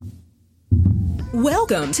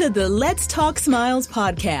Welcome to the Let's Talk Smiles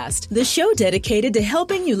podcast, the show dedicated to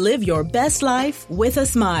helping you live your best life with a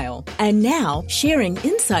smile. And now, sharing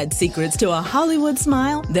inside secrets to a Hollywood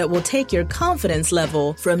smile that will take your confidence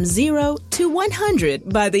level from 0 to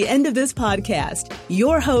 100 by the end of this podcast.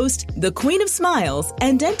 Your host, the Queen of Smiles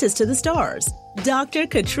and Dentist to the Stars, Dr.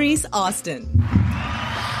 Catrice Austin.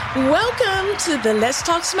 Welcome to the Let's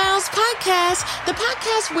Talk Smiles podcast, the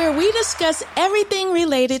podcast where we discuss everything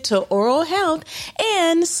related to oral health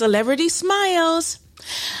and celebrity smiles.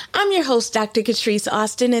 I'm your host, Dr. Catrice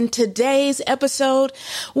Austin, and today's episode,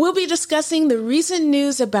 we'll be discussing the recent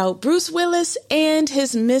news about Bruce Willis and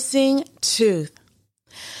his missing tooth.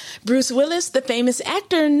 Bruce Willis, the famous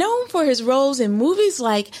actor known for his roles in movies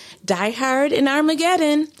like Die Hard and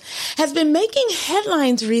Armageddon, has been making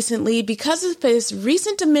headlines recently because of his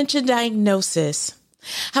recent dementia diagnosis.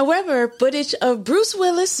 However, footage of Bruce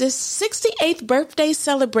Willis's 68th birthday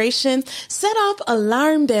celebration set off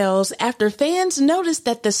alarm bells after fans noticed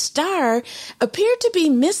that the star appeared to be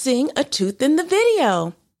missing a tooth in the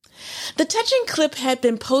video. The touching clip had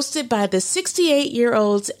been posted by the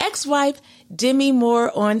 68-year-old's ex-wife, Demi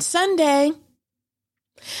Moore, on Sunday.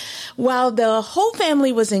 While the whole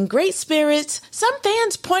family was in great spirits, some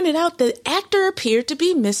fans pointed out the actor appeared to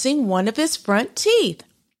be missing one of his front teeth.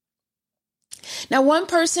 Now, one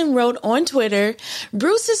person wrote on Twitter,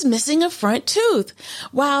 "Bruce is missing a front tooth,"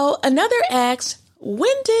 while another asked,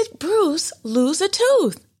 "When did Bruce lose a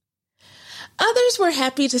tooth?" Others were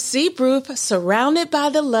happy to see Bruce surrounded by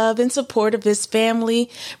the love and support of his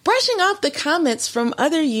family, brushing off the comments from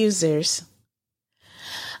other users.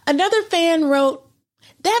 Another fan wrote,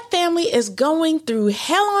 "That family is going through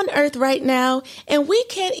hell on earth right now, and we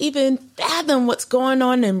can't even fathom what's going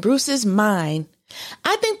on in Bruce's mind.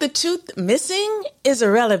 I think the tooth missing is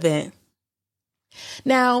irrelevant."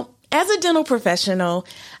 Now, as a dental professional,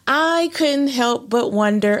 I couldn't help but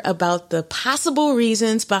wonder about the possible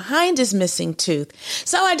reasons behind his missing tooth,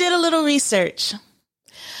 so I did a little research.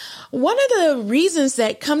 One of the reasons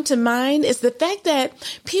that come to mind is the fact that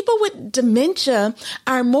people with dementia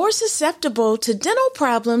are more susceptible to dental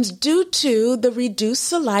problems due to the reduced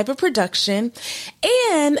saliva production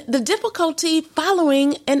and the difficulty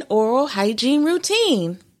following an oral hygiene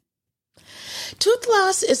routine. Tooth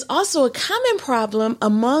loss is also a common problem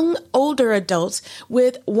among older adults,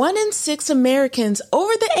 with 1 in 6 Americans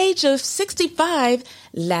over the age of 65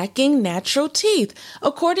 lacking natural teeth,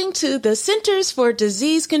 according to the Centers for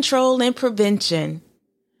Disease Control and Prevention.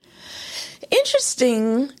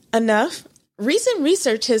 Interesting enough, recent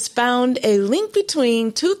research has found a link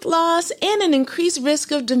between tooth loss and an increased risk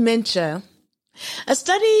of dementia. A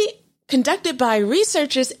study conducted by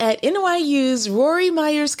researchers at NYU's Rory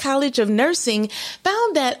Myers College of Nursing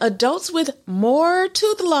found that adults with more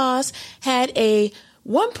tooth loss had a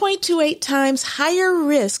 1.28 times higher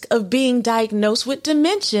risk of being diagnosed with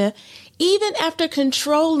dementia, even after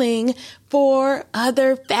controlling for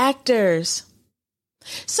other factors.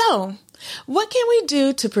 So, what can we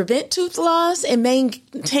do to prevent tooth loss and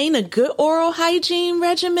maintain a good oral hygiene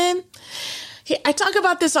regimen? I talk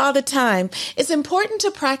about this all the time. It's important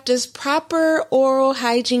to practice proper oral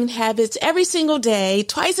hygiene habits every single day,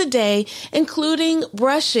 twice a day, including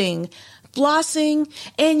brushing, flossing,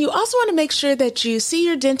 and you also want to make sure that you see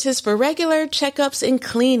your dentist for regular checkups and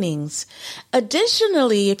cleanings.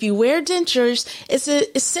 Additionally, if you wear dentures, it's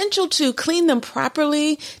essential to clean them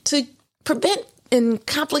properly to prevent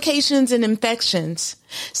complications and infections.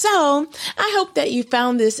 So, I hope that you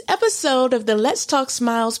found this episode of the Let's Talk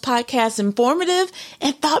Smiles podcast informative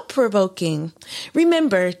and thought-provoking.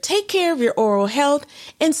 Remember, take care of your oral health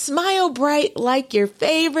and smile bright like your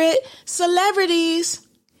favorite celebrities.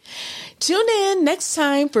 Tune in next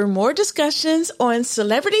time for more discussions on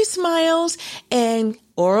celebrity smiles and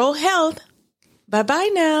oral health. Bye-bye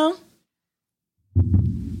now.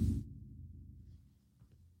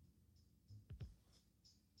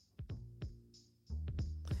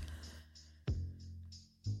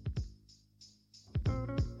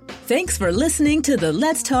 Thanks for listening to the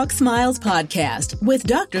Let's Talk Smiles podcast with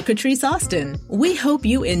Dr. Catrice Austin. We hope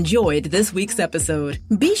you enjoyed this week's episode.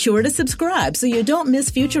 Be sure to subscribe so you don't miss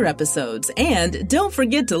future episodes, and don't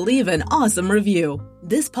forget to leave an awesome review.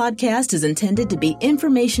 This podcast is intended to be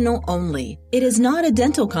informational only. It is not a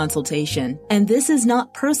dental consultation, and this is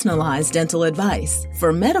not personalized dental advice.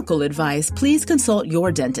 For medical advice, please consult your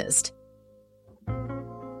dentist.